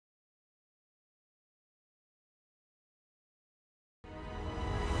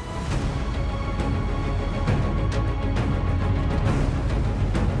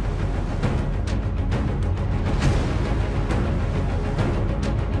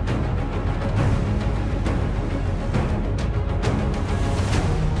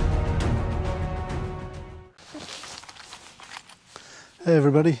Hey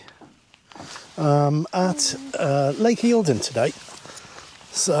everybody, at Lake Eildon today.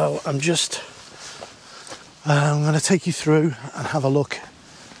 So I'm going to take you through and have a look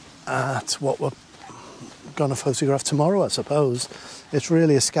at what we're going to photograph tomorrow, I suppose. It's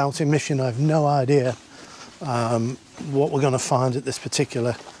really a scouting mission. I have no idea what we're going to find at this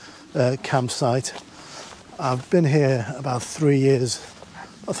particular campsite. I've been here about 3 years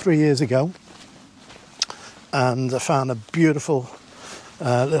ago, and I found a beautiful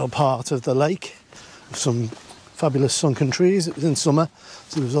little part of the lake with some fabulous sunken trees. It was in summer,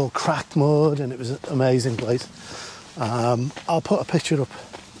 so it was all cracked mud, and it was an amazing place. I'll put a picture up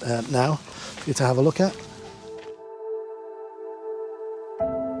now for you to have a look at.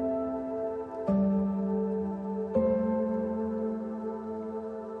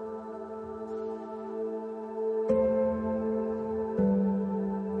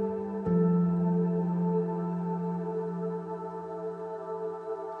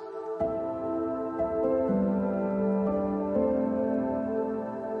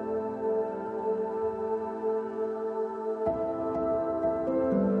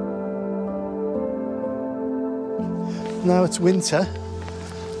 Now it's winter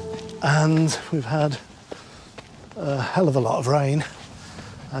and we've had a hell of a lot of rain,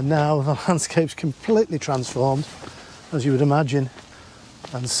 and now the landscape's completely transformed, as you would imagine,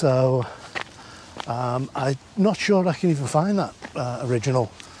 and so I'm not sure I can even find that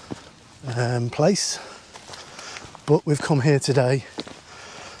original place, but we've come here today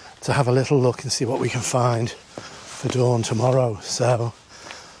to have a little look and see what we can find for dawn tomorrow. So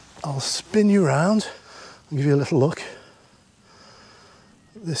I'll spin you around and give you a little look.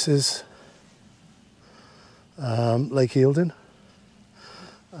 This is Lake Eildon.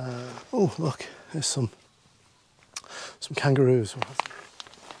 Oh, look, there's some kangaroos.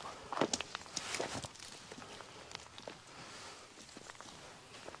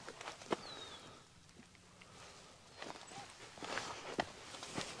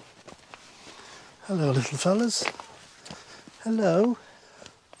 Hello, little fellas. Hello.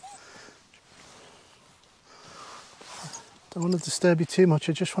 Don't want to disturb you too much,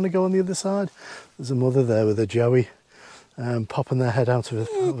 I just want to go on the other side. There's a mother there with a joey popping their head out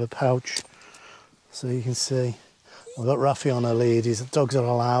of a pouch. So you can see, I've got Rafi on a lead. Dogs are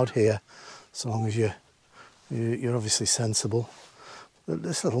allowed here, so long as you're obviously sensible. But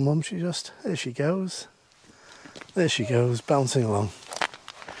this little mum, there she goes. There she goes, bouncing along.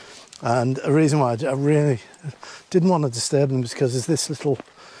 And a reason why I really didn't want to disturb them is because there's this little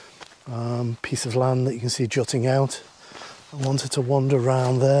piece of land that you can see jutting out. I wanted to wander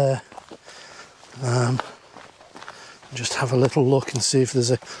around there, and just have a little look and see if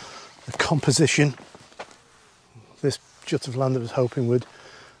there's a composition. This jut of land I was hoping would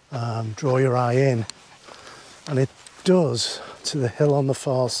draw your eye in, and it does. To the hill on the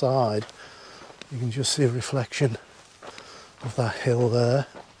far side, you can just see a reflection of that hill there,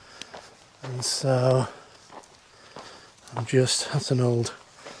 and so that's an old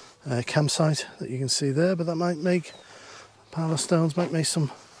campsite that you can see there, but that might make pile of stones might make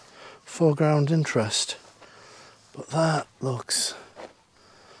some foreground interest. But that looks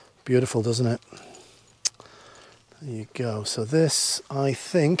beautiful, doesn't it? There you go. So this, I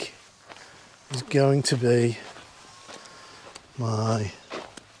think, is going to be my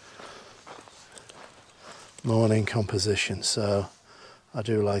morning composition. So I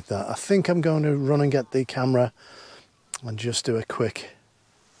do like that. I think I'm going to run and get the camera and just do a quick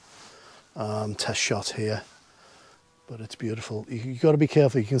test shot here. But it's beautiful. You've got to be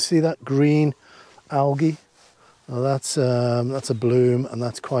careful. You can see that green algae. Well, that's a bloom, and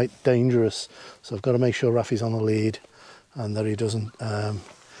that's quite dangerous. So I've got to make sure Rafi's on the lead and that he doesn't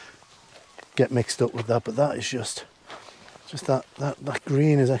get mixed up with that. But that is just that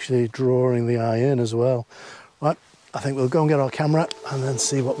green is actually drawing the eye in as well. Right, I think we'll go and get our camera and then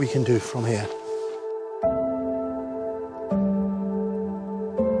see what we can do from here.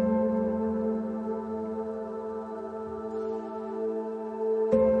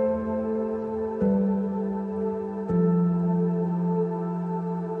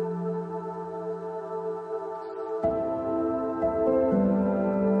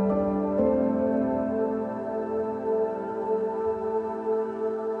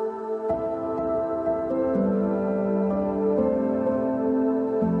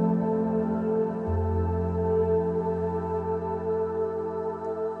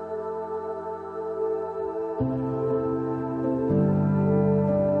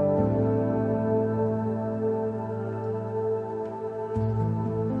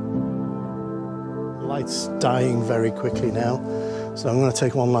 Light's dying very quickly now, so I'm going to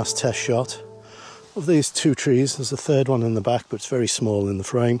take one last test shot of these two trees. There's a third one in the back, but it's very small in the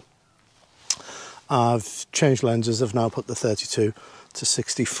frame. I've changed lenses. I've now put the 32 to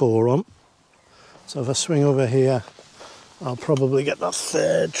 64 on. So if I swing over here, I'll probably get that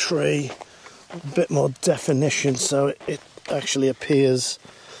third tree a bit more definition, so it actually appears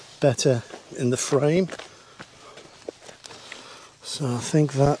better in the frame. So I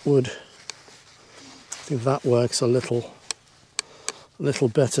think that works a little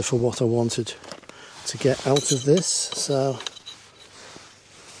better for what I wanted to get out of this. So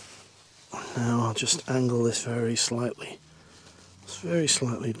now I'll just angle this very slightly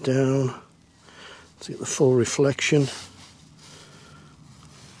down to get the full reflection.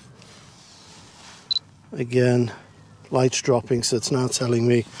 Again, light's dropping, so it's now telling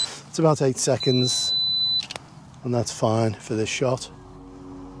me it's about 8 seconds, and that's fine for this shot.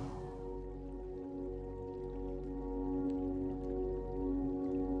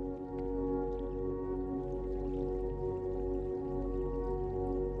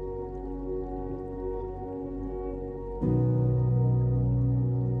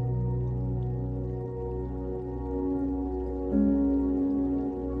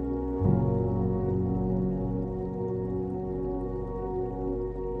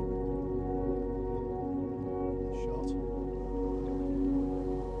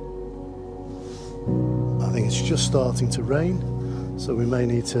 I think it's just starting to rain, so we may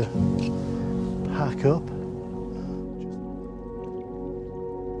need to pack up.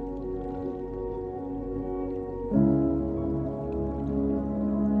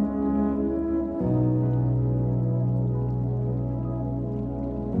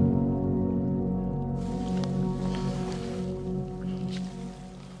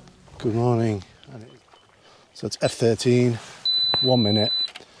 Good morning. So it's F13, 1 minute,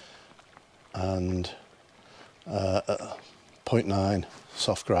 and 0.9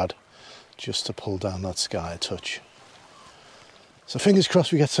 soft grad, just to pull down that sky a touch. So fingers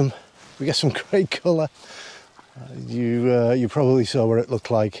crossed we get some great colour. You probably saw what it looked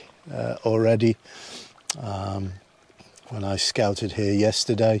like already when I scouted here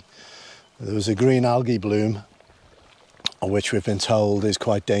yesterday. There was a green algae bloom, which we've been told is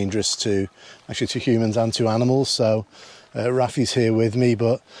quite dangerous to humans and to animals. So Rafi's here with me,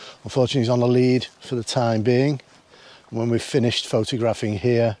 but unfortunately he's on a lead for the time being. When we've finished photographing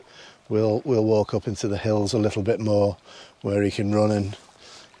here, we'll walk up into the hills a little bit more, where he can run and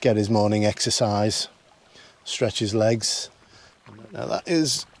get his morning exercise, stretch his legs. Now that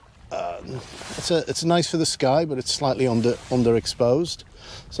is, it's nice for the sky, but it's slightly underexposed.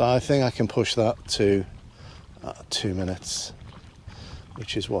 So I think I can push that to 2 minutes,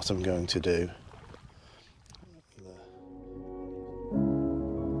 which is what I'm going to do.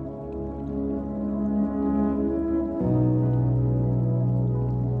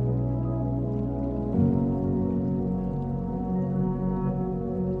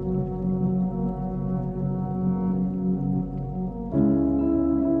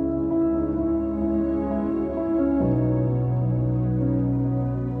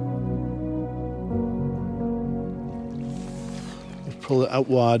 Pull it out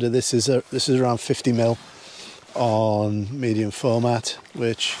wider. This is around 50mm on medium format,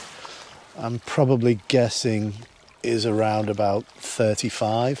 which I'm probably guessing is around about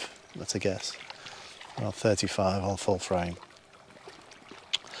 35. That's a guess. Around 35 on full frame.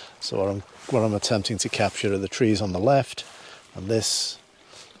 So what I'm attempting to capture are the trees on the left, and this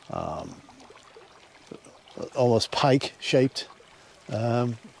almost pike-shaped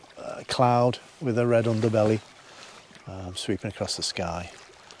cloud with a red underbelly. Sweeping across the sky.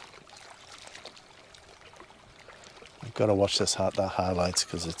 I've got to watch that highlights,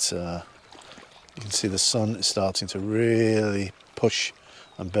 because it's you can see the sun is starting to really push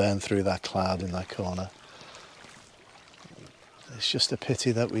and burn through that cloud in that corner. It's just a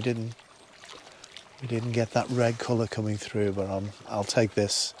pity that we didn't get that red colour coming through, but I'll take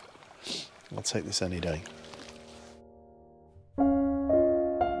this. I'll take this any day.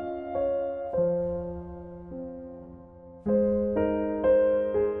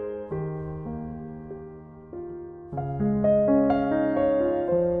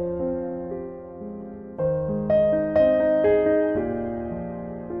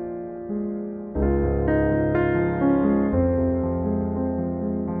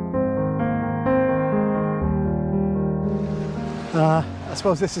 I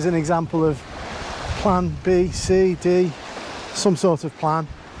suppose this is an example of plan B, C, D, some sort of plan.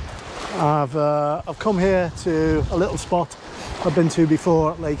 I've come here to a little spot I've been to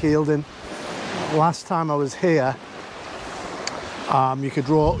before at Lake Eildon. Last time I was here, you could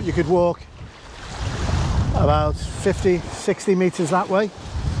walk about 50, 60 metres that way,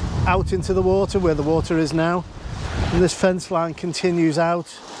 out into the water where the water is now, and this fence line continues out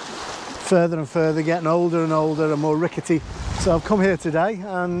further and further, getting older and older and more rickety. So I've come here today,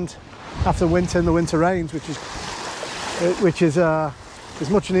 and after winter and the winter rains, which is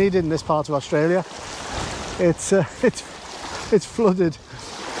much needed in this part of Australia, it's flooded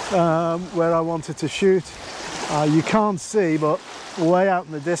where I wanted to shoot. You can't see, but way out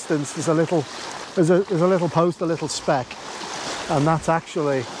in the distance there's a little post, a little speck, and that's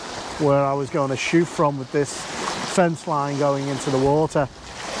actually where I was going to shoot from with this fence line going into the water.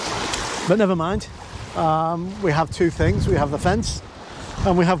 But never mind, we have two things: we have the fence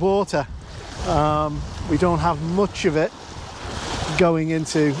and we have water. We don't have much of it going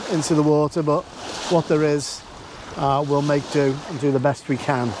into the water, but what there is, we'll make do and do the best we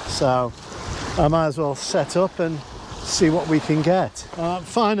can. So I might as well set up and see what we can get.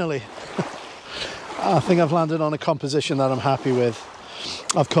 Finally, I think I've landed on a composition that I'm happy with.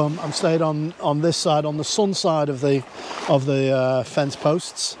 I've stayed on this side, on the sun side of the fence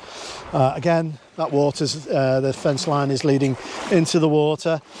posts. Again, that the fence line is leading into the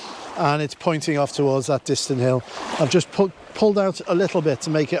water, and it's pointing off towards that distant hill. I've just pulled out a little bit to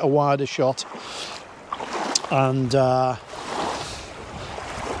make it a wider shot, and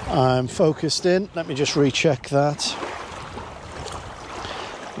I'm focused in. Let me just recheck that,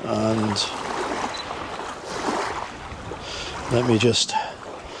 and let me just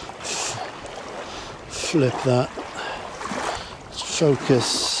flip that, focus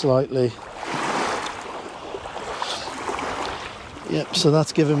slightly. Yep, so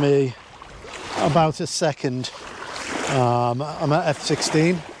that's given me about a second. I'm at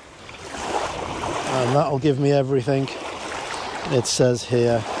f16, and that'll give me everything. It says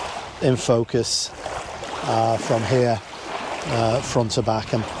here in focus from here, front to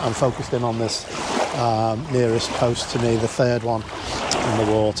back. I'm focused in on this nearest post to me, the third one in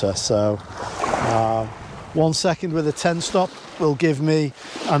the water. So 1 second with a 10 stop will give me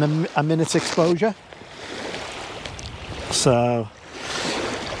a minute exposure. So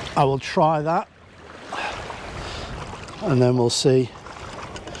I will try that, and then we'll see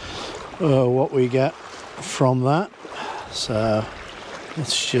what we get from that. So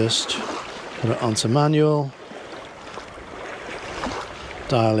let's just put it onto manual,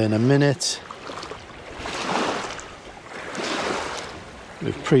 dial in a minute.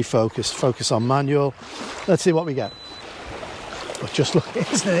 We've pre-focused, focus on manual. Let's see what we get. But just look,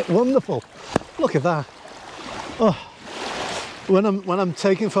 isn't it wonderful? Look at that. Oh, when I'm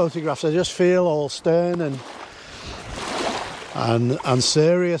taking photographs, I just feel all stern and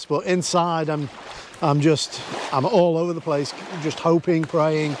serious, but inside I'm all over the place, just hoping,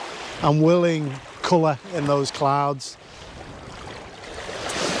 praying and willing colour in those clouds.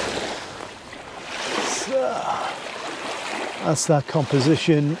 So that's that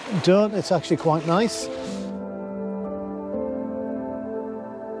composition done. It's actually quite nice.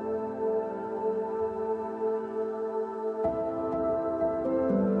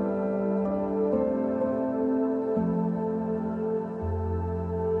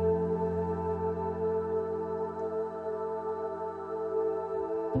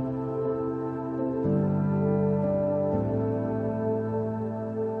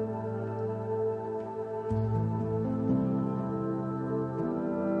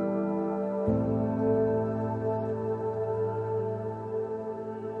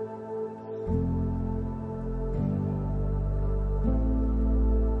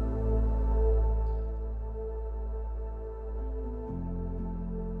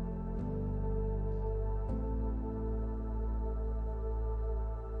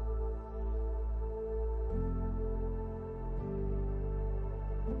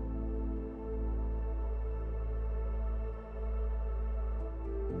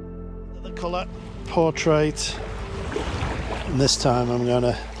 Colour portrait, and this time I'm going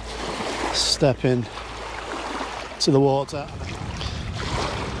to step in to the water.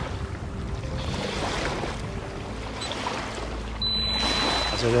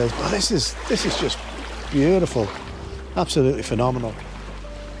 As it is, but this is just beautiful, absolutely phenomenal.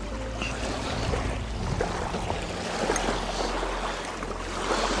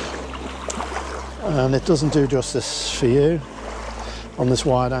 And it doesn't do justice for you on this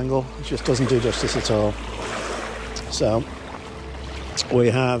wide angle. It just doesn't do justice at all. So we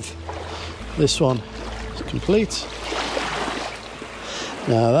have this one complete.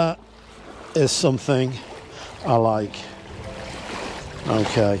 Now that is something I like.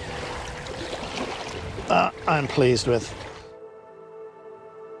 Okay, that I'm pleased with.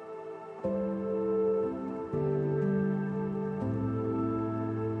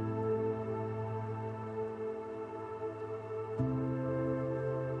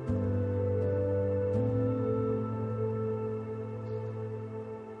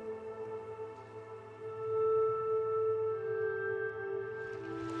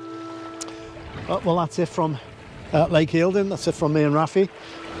 Well, that's it from Lake Eildon. That's it from me and Rafi.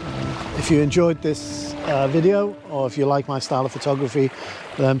 If you enjoyed this video, or if you like my style of photography,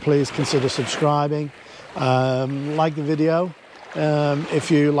 then please consider subscribing. Like the video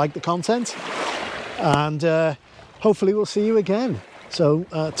if you like the content, and hopefully we'll see you again. So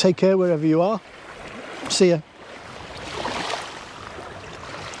take care wherever you are. See ya.